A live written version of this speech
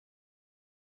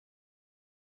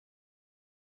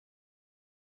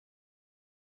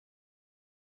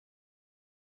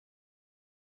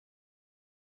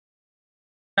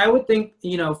I would think,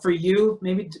 you know, for you,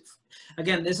 maybe,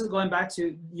 again, this is going back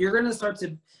to, you're going to start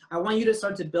to, I want you to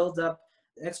start to build up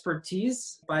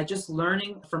expertise by just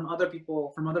learning from other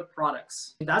people, from other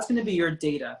products. That's going to be your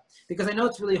data, because I know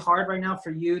it's really hard right now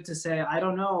for you to say, I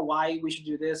don't know why we should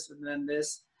do this and then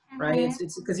this, right?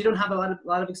 It's because you don't have a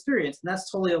lot of experience, and that's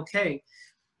totally okay.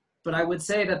 But I would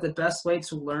say that the best way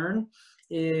to learn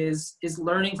is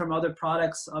learning from other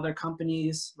products, other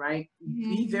companies, right?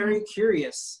 Be very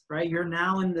curious, right? You're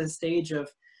now in the stage of,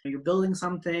 you're building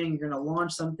something, you're going to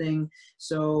launch something.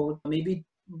 So maybe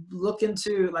look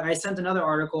into, like I sent another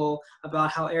article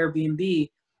about how Airbnb,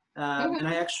 and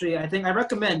I think I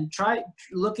recommend,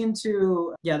 look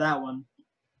into, yeah, that one.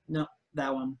 No,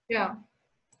 that one. Yeah.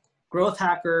 Growth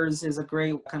Hackers is a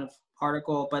great kind of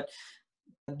article, but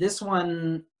this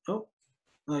one, oh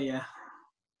yeah.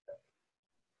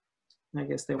 I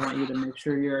guess they want you to make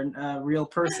sure you're a real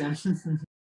person.